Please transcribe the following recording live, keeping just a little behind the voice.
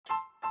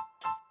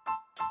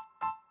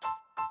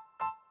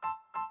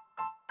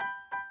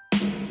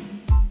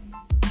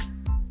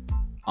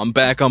I'm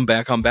back.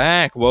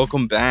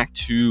 Welcome back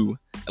to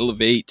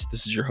Elevate.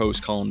 This is your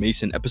host, Colin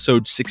Mason,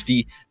 episode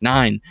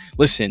 69.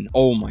 Listen,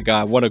 oh my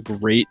God, what a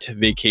great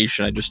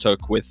vacation I just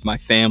took with my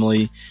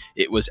family.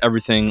 It was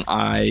everything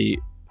I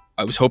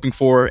was hoping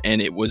for,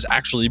 and it was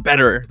actually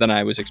better than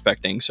I was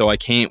expecting. So I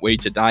can't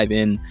wait to dive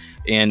in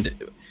and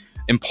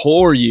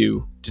implore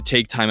you to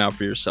take time out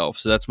for yourself.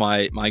 So that's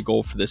my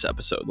goal for this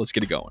episode. Let's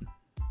get it going.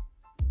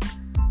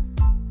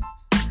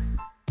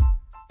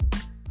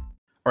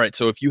 All right,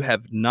 so if you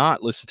have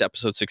not listened to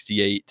episode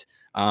 68,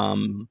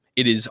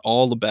 it is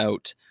all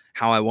about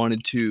how I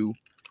wanted to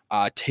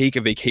take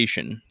a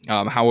vacation,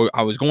 how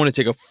I was going to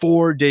take a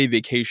 4-day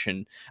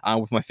vacation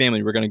with my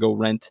family. We're going to go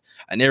rent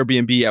an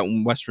Airbnb out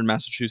in Western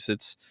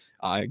Massachusetts,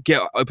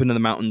 get up into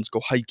the mountains, go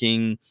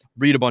hiking,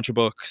 read a bunch of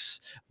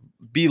books,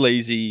 be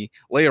lazy,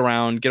 lay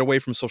around, get away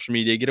from social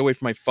media, get away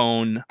from my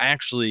phone. I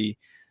actually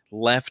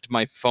left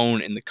my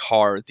phone in the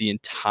car the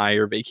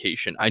entire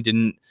vacation. I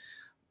didn't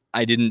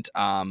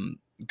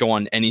go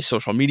on any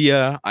social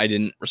media. I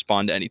didn't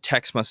respond to any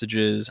text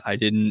messages. I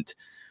didn't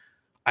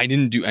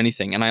do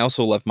anything. And I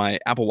also left my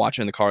Apple Watch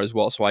in the car as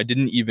well. So I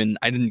didn't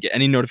get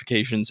any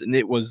notifications. And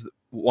it was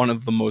one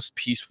of the most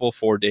peaceful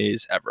 4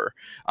 days ever.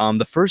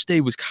 The first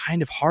day was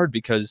kind of hard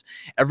because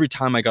every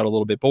time I got a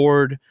little bit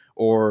bored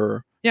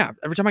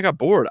every time I got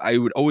bored, I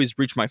would always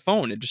reach my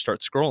phone and just start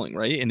scrolling,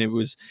 right? And it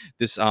was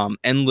this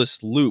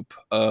endless loop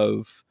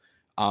of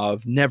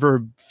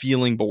never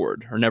feeling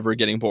bored or never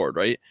getting bored,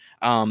 right?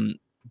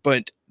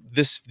 But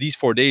these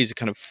 4 days, it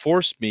kind of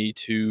forced me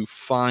to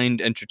find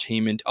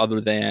entertainment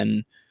other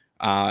than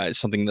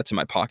something that's in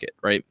my pocket,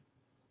 right?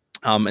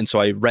 And so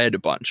I read a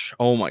bunch.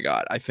 Oh my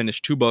God, I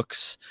finished 2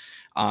 books.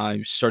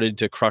 I started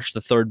to crush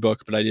the third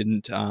book, but I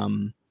didn't.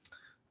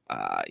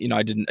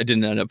 I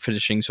didn't end up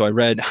finishing. So I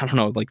read, I don't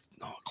know, like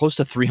close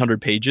to 300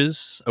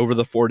 pages over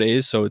the 4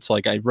 days. So it's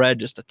like I read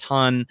just a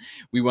ton.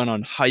 We went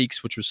on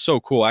hikes, which was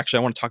so cool. Actually,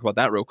 I want to talk about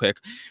that real quick.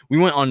 We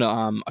went on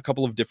a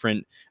couple of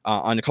different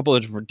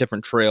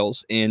different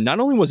trails, and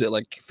not only was it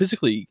like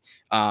physically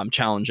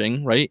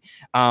challenging, right?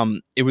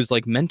 It was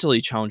like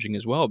mentally challenging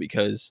as well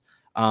because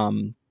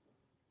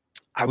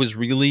I was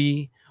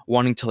really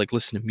wanting to like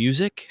listen to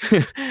music.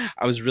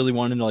 I was really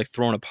wanting to like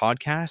throw on a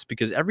podcast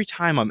because every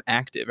time I'm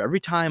active, every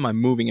time I'm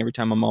moving, every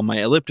time I'm on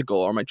my elliptical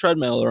or my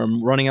treadmill or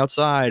I'm running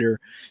outside or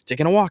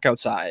taking a walk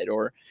outside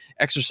or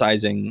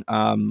exercising,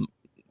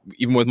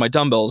 even with my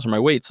dumbbells or my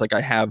weights, like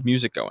I have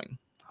music going.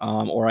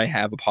 Or I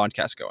have a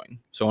podcast going.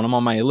 So when I'm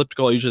on my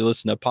elliptical, I usually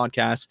listen to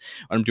podcasts.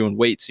 When I'm doing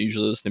weights, I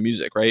usually listen to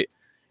music, right?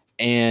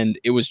 And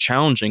it was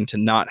challenging to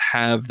not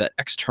have that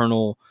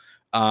external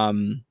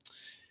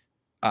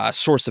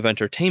source of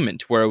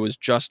entertainment where it was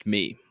just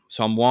me.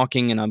 So I'm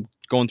walking and I'm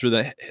going through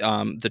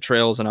the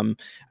trails and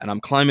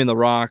I'm climbing the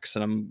rocks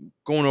and I'm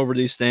going over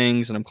these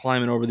things and I'm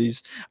climbing over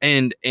these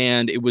and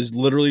it was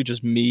literally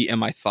just me and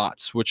my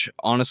thoughts, which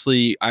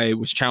honestly I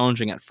was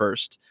challenging at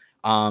first,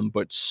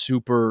 but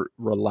super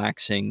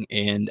relaxing,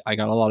 and I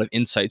got a lot of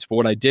insights. But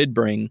what I did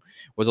bring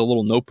was a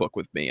little notebook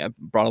with me. I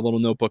brought a little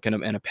notebook and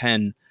a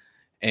pen.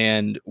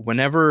 And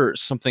whenever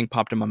something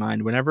popped in my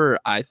mind, whenever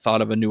I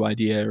thought of a new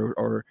idea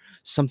or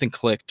something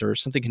clicked or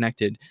something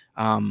connected,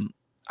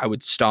 I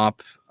would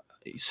stop,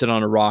 sit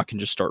on a rock, and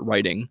just start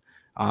writing.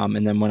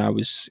 And then when I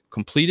was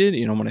completed,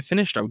 when I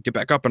finished, I would get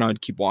back up and I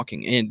would keep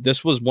walking. And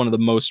this was one of the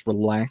most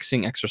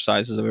relaxing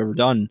exercises I've ever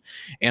done.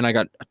 And I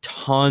got a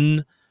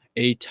ton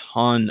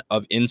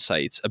of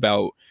insights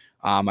about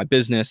my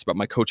business, about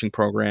my coaching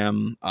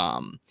program,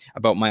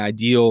 about my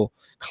ideal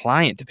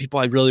client, the people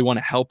I really want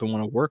to help and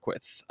want to work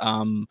with.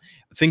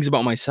 Things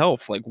about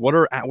myself, like what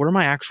are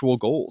my actual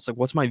goals? Like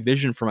what's my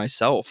vision for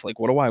myself? Like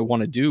what do I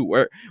want to do?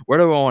 Where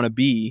do I want to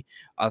be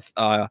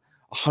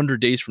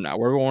 100 days from now?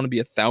 Where do I want to be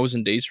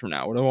 1,000 days from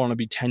now? Where do I want to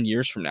be 10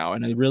 years from now?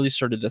 And I really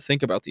started to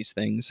think about these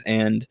things,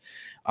 and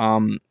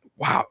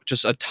wow,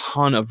 just a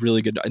ton of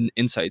really good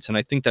insights. And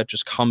I think that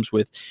just comes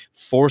with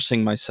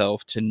forcing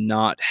myself to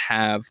not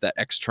have that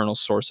external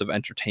source of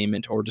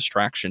entertainment or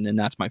distraction, and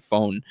that's my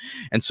phone.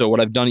 And so what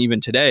I've done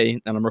even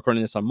today, and I'm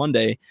recording this on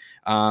Monday,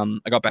 I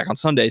got back on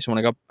Sunday. So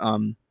when I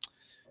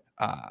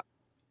got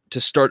to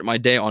start my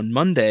day on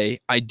Monday,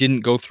 I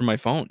didn't go through my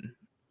phone.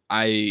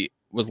 I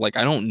was like,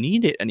 I don't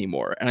need it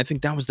anymore. And I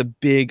think that was the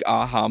big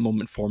aha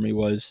moment for me,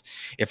 was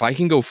if I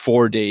can go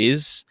 4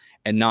 days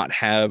and not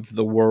have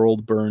the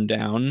world burn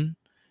down,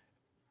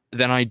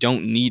 then I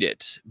don't need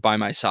it by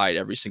my side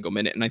every single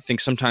minute. And I think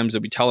sometimes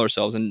that we tell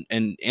ourselves, and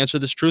answer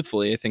this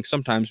truthfully, I think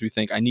sometimes we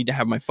think I need to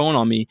have my phone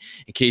on me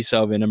in case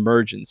of an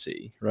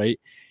emergency, right?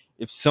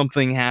 If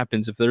something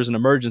happens, if there's an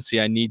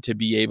emergency, I need to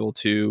be able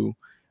to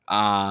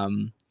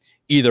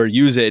either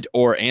use it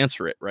or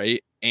answer it,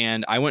 right?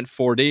 And I went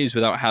 4 days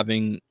without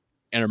having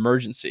an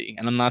emergency.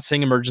 And I'm not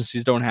saying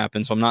emergencies don't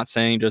happen. So I'm not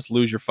saying just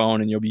lose your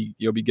phone and you'll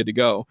be good to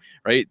go,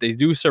 right? They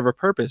do serve a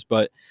purpose,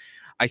 but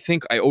I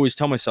think I always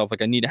tell myself,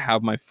 like, I need to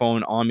have my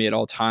phone on me at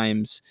all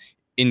times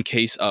in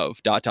case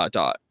of ...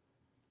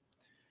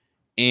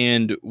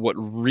 And what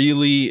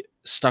really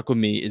stuck with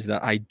me is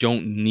that I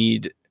don't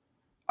need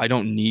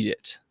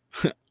it.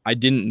 I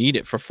didn't need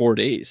it for 4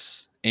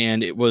 days.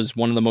 and it was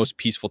one of the most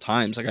peaceful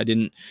times. Like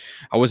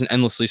I wasn't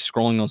endlessly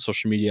scrolling on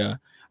social media.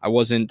 I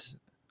wasn't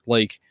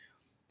like,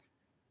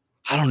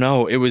 I don't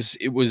know. It was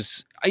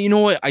you know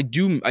what? I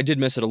did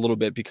miss it a little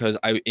bit because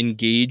I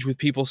engage with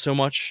people so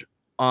much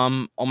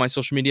on my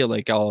social media.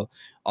 Like I'll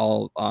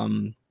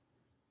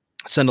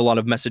send a lot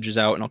of messages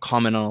out, and I'll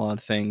comment on a lot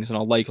of things, and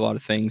I'll like a lot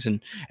of things,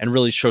 and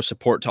really show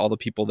support to all the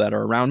people that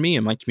are around me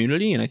in my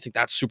community. And I think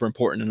that's super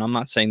important. And I'm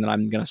not saying that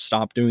I'm going to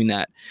stop doing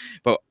that,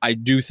 but I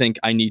do think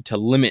I need to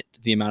limit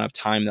the amount of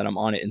time that I'm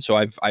on it. And so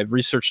I've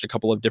researched a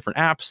couple of different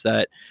apps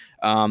that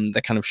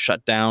kind of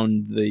shut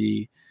down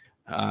the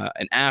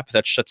an app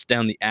that shuts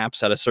down the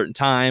apps at a certain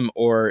time,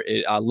 or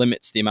it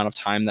limits the amount of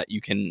time that you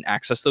can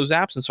access those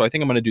apps. And so I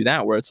think I'm going to do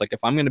that, where it's like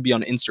if I'm going to be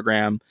on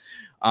Instagram,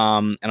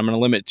 and I'm going to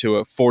limit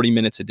to 40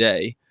 minutes a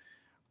day.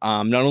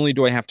 Not only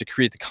do I have to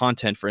create the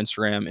content for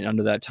Instagram and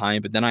under that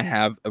time, but then I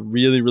have a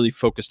really, really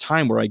focused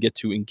time where I get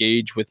to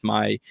engage with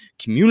my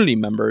community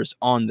members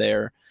on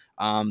there.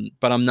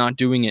 But I'm not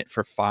doing it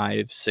for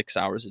 5-6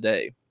 hours a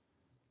day,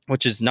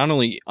 which is not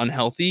only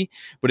unhealthy,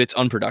 but it's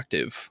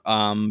unproductive,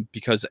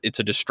 because it's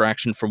a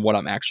distraction from what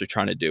I'm actually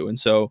trying to do. And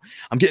so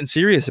I'm getting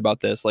serious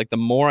about this. Like the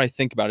more I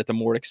think about it, the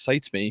more it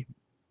excites me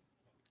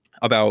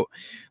about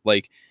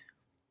like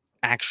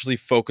actually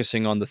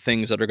focusing on the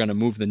things that are going to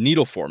move the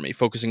needle for me,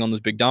 focusing on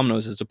those big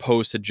dominoes as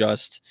opposed to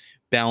just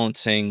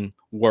balancing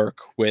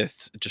work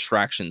with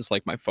distractions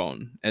like my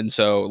phone. And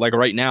so like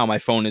right now my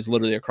phone is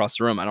literally across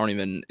the room.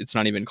 It's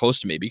not even close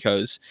to me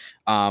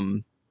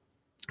um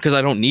because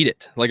I don't need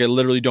it. Like I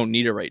literally don't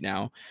need it right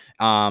now.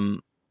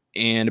 And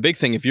a big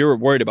thing, if you're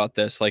worried about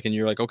this, like, and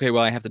you're like, okay,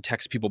 well, I have to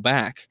text people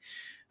back.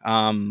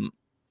 Um,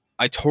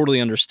 I totally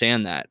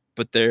understand that.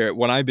 But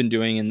what I've been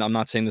doing, and I'm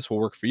not saying this will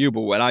work for you,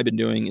 but what I've been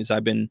doing is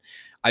I've been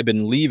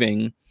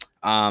leaving.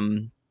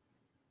 Um,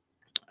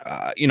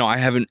 I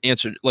haven't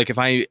answered. Like if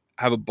I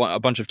have a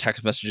bunch of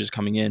text messages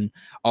coming in,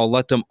 I'll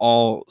let them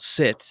all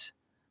sit,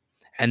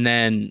 and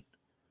then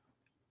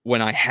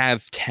when I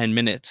have 10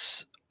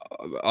 minutes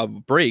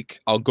of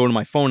break, I'll go to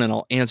my phone and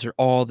I'll answer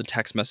all the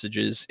text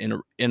messages in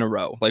a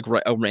row. Like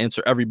I'll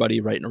answer everybody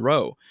right in a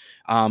row.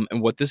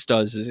 And what this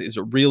does is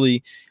it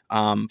really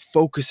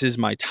focuses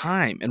my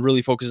time and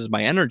really focuses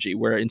my energy.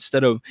 Where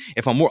instead of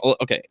if I'm more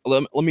okay,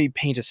 let me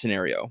paint a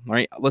scenario.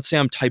 Right, let's say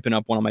I'm typing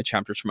up one of my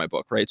chapters for my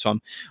book. Right, so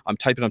I'm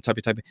typing,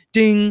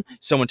 Ding!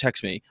 Someone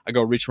texts me. I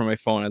go reach for my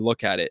phone. I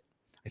look at it.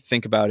 I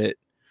think about it.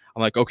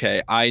 I'm like,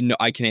 okay, I know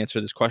I can answer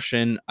this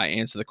question. I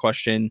answer the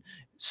question,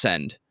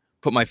 send,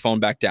 put my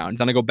phone back down.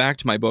 Then I go back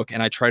to my book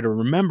and I try to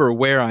remember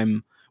where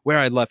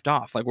I left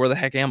off. Like, where the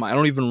heck am I? I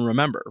don't even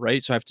remember,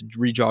 right? So I have to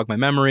re-jog my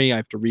memory. I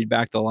have to read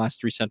back the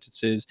last 3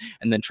 sentences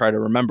and then try to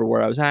remember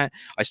where I was at.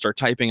 I start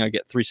typing. I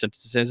get 3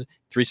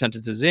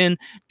 sentences in.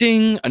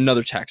 Ding!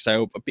 Another text. I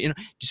open. Do you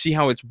see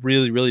how it's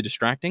really, really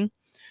distracting?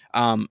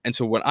 And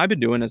so what I've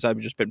been doing is I've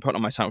just been putting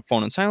on my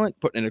phone on silent,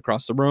 putting it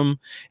across the room.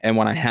 And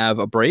when I have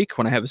a break,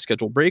 when I have a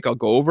scheduled break, I'll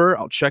go over,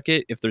 I'll check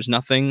it. If there's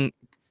nothing,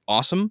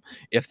 awesome.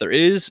 If there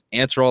is,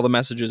 answer all the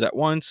messages at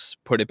once,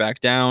 put it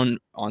back down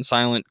on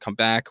silent, come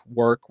back,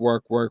 work,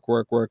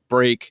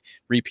 break,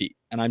 repeat.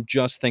 And I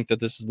just think that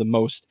this is the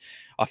most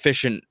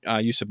efficient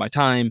use of my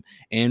time,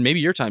 and maybe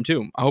your time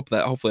too.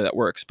 Hopefully that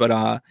works. But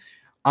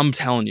I'm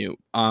telling you,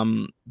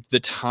 the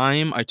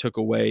time I took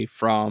away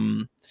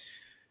from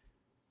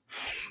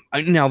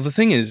now the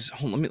thing is,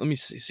 let me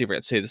see if I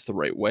can say this the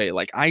right way.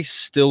 Like I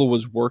still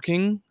was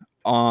working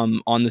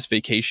on this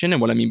vacation,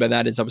 and what I mean by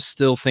that is I was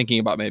still thinking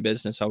about my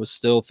business. I was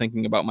still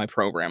thinking about my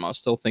program. I was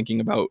still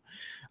thinking about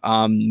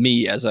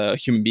me as a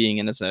human being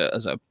and as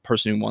a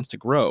person who wants to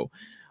grow.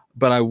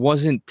 But I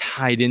wasn't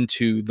tied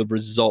into the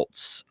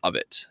results of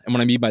it. And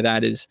what I mean by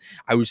that is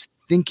I was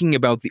thinking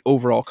about the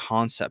overall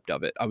concept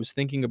of it. I was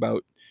thinking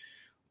about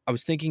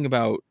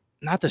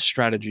not the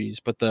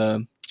strategies, but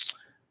the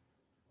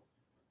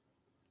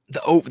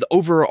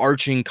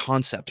overarching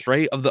concepts,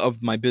 right,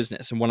 of my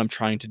business and what I'm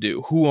trying to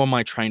do. Who am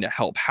I trying to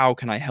help? How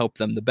can I help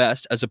them the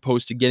best, as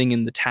opposed to getting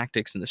in the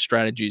tactics and the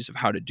strategies of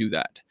how to do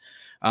that.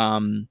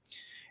 Um,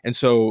 and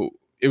so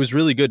it was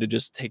really good to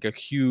just take a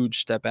huge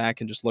step back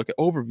and just look at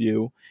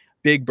overview,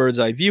 big bird's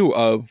eye view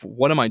of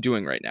what am I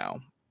doing right now?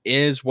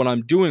 Is what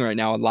I'm doing right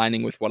now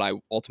aligning with what I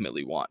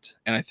ultimately want?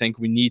 And I think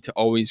we need to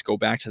always go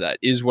back to that.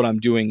 Is what I'm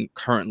doing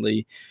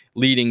currently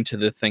leading to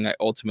the thing I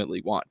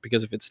ultimately want?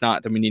 Because if it's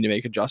not, then we need to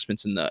make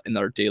adjustments in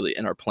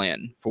our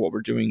plan for what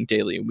we're doing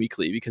daily and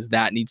weekly, because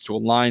that needs to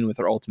align with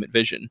our ultimate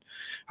vision.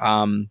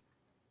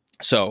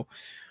 So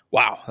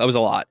wow, that was a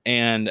lot.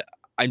 And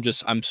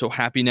I'm so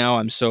happy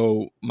now.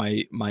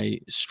 My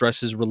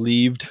stress is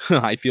relieved.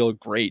 I feel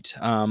great.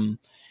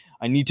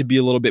 I need to be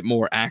a little bit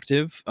more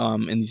active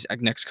in these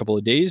next couple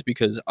of days,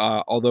 because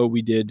although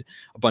we did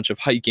a bunch of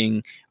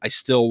hiking, I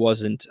still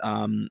wasn't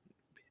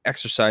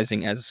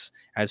exercising as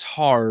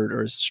hard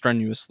or as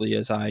strenuously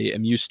as I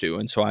am used to.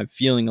 And so I'm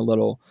feeling a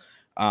little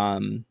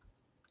um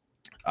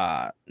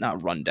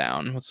not run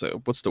down.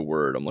 What's the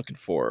word I'm looking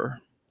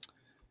for?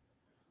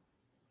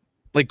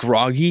 like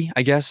groggy,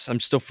 I guess. I'm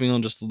still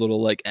feeling just a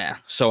little like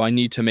So I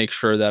need to make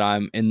sure that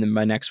I'm in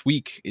my next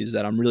week is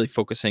that I'm really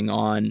focusing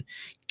on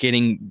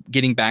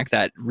getting back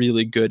that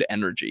really good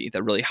energy,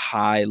 that really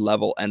high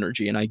level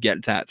energy, and I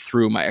get that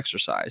through my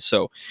exercise.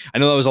 So I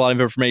know that was a lot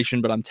of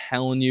information, but I'm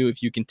telling you,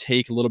 if you can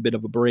take a little bit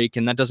of a break,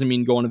 and that doesn't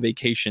mean go on a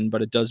vacation,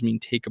 but it does mean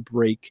take a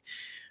break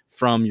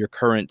from your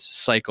current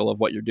cycle of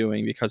what you're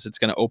doing, because it's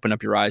going to open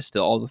up your eyes to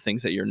all the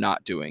things that you're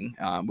not doing,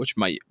 which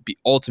might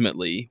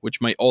ultimately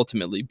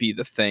be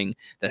the thing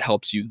that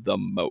helps you the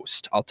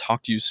most. I'll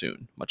talk to you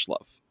soon. Much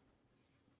love.